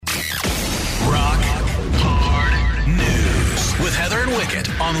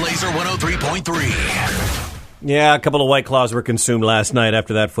Ticket on Laser 103.3. Yeah, a couple of White Claws were consumed last night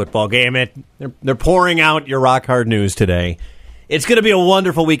after that football game. They're pouring out your rock hard news today. It's going to be a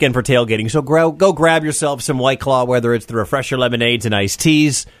wonderful weekend for tailgating, so go grab yourself some White Claw, whether it's the refresher lemonades and iced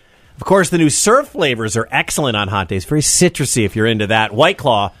teas. Of course, the new surf flavors are excellent on hot days. Very citrusy if you're into that. White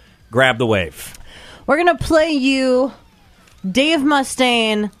Claw, grab the wave. We're going to play you Dave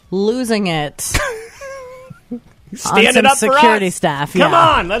Mustaine losing it. Standing up for security us. Staff. Come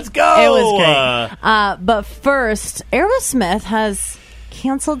on, let's go. It was great. But first, Aerosmith has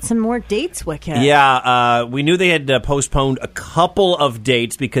canceled some more dates, Wicked. Yeah, we knew they had postponed a couple of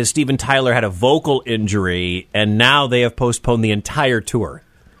dates because Steven Tyler had a vocal injury, and now they have postponed the entire tour.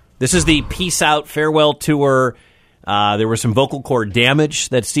 This is the Peace Out Farewell Tour. There was some vocal cord damage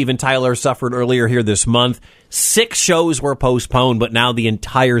that Steven Tyler suffered earlier here this month. 6 shows were postponed, but now the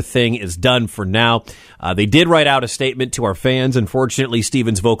entire thing is done for now. They did write out a statement to our fans. Unfortunately,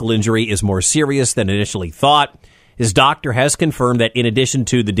 Steven's vocal injury is more serious than initially thought. His doctor has confirmed that in addition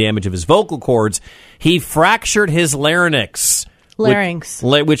to the damage of his vocal cords, he fractured his larynx.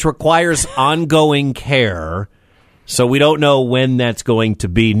 Which requires ongoing care. So we don't know when that's going to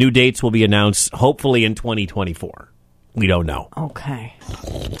be. New dates will be announced, hopefully in 2024. We don't know. Okay.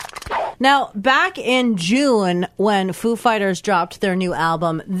 Now, back in June, when Foo Fighters dropped their new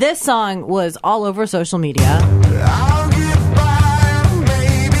album, this song was all over social media. I'll get by,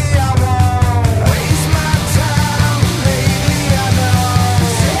 maybe I won't waste my time, maybe I know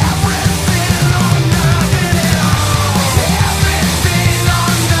everything or nothing at all, everything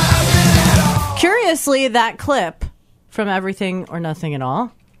or nothing at all. Curiously, that clip from Everything or Nothing at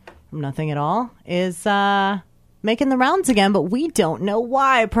All, is making the rounds again, but we don't know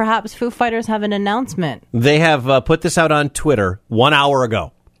why. Perhaps Foo Fighters have an announcement. They have put this out on Twitter 1 hour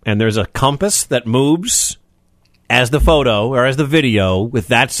ago, and there's a compass that moves as the photo or as the video with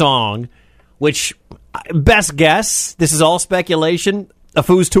that song, which, best guess, this is all speculation, a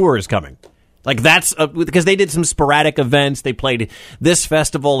Foo's tour is coming. Like, that's because they did some sporadic events. They played this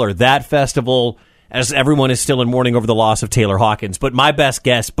festival or that festival, as everyone is still in mourning over the loss of Taylor Hawkins. But my best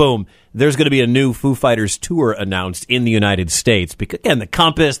guess, boom, there's going to be a new Foo Fighters tour announced in the United States. Because, again, the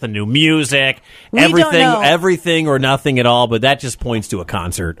compass, the new music, everything or nothing at all. But that just points to a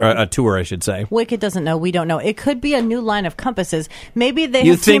concert, or a tour, I should say. Wicked doesn't know. We don't know. It could be a new line of compasses. Maybe they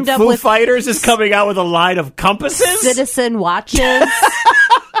You have think teamed up Foo with Fighters is coming out with a line of compasses? Citizen watches.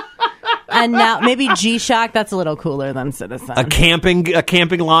 And now maybe G-Shock. That's a little cooler than Citizen. A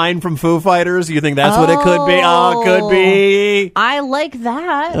camping line from Foo Fighters. You think that's what it could be? Oh, it could be. I like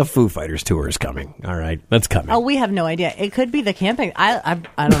that. A Foo Fighters tour is coming. All right, that's coming. Oh, we have no idea. It could be the camping. I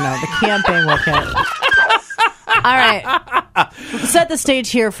don't know. The camping will count. All right. Set the stage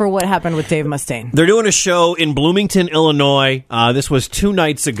here for what happened with Dave Mustaine. They're doing a show in Bloomington, Illinois. This was 2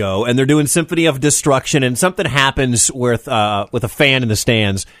 nights ago, and they're doing Symphony of Destruction, and something happens with a fan in the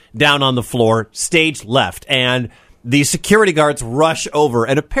stands down on the floor, stage left, and the security guards rush over,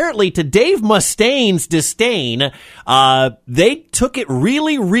 and apparently to Dave Mustaine's disdain, they took it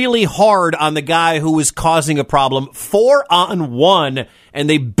really, really hard on the guy who was causing a problem, 4-on-1, and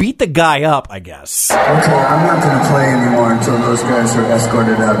they beat the guy up, I guess. Okay, I'm not going to play anymore until those guys are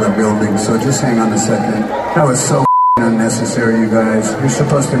escorted out of the building, so just hang on a second. That was so unnecessary, you guys. You're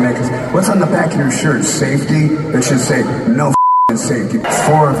supposed to make us... What's on the back of your shirt? Safety? It should say, no safety.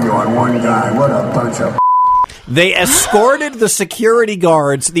 4 of you on one guy. What a bunch of... They escorted the security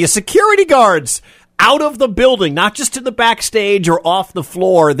guards out of the building, not just to the backstage or off the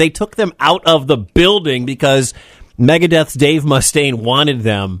floor. They took them out of the building because Megadeth's Dave Mustaine wanted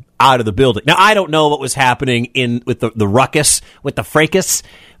them out of the building. Now, I don't know what was happening with the ruckus, with the fracas,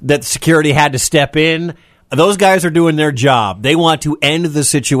 that security had to step in. Those guys are doing their job. They want to end the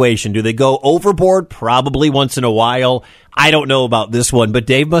situation. Do they go overboard? Probably once in a while. I don't know about this one, but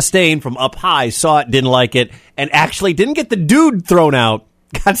Dave Mustaine from up high saw it, didn't like it, and actually didn't get the dude thrown out.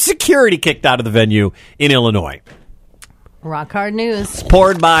 Got security kicked out of the venue in Illinois. Rock hard news.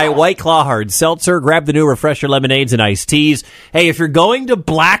 Poured by White Claw Hard Seltzer. Grab the new refresher lemonades and iced teas. Hey, if you're going to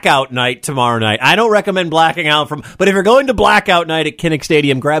blackout night tomorrow night, I don't recommend blacking out but if you're going to blackout night at Kinnick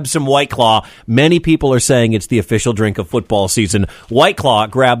Stadium, grab some White Claw. Many people are saying it's the official drink of football season. White Claw,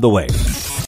 grab the wave.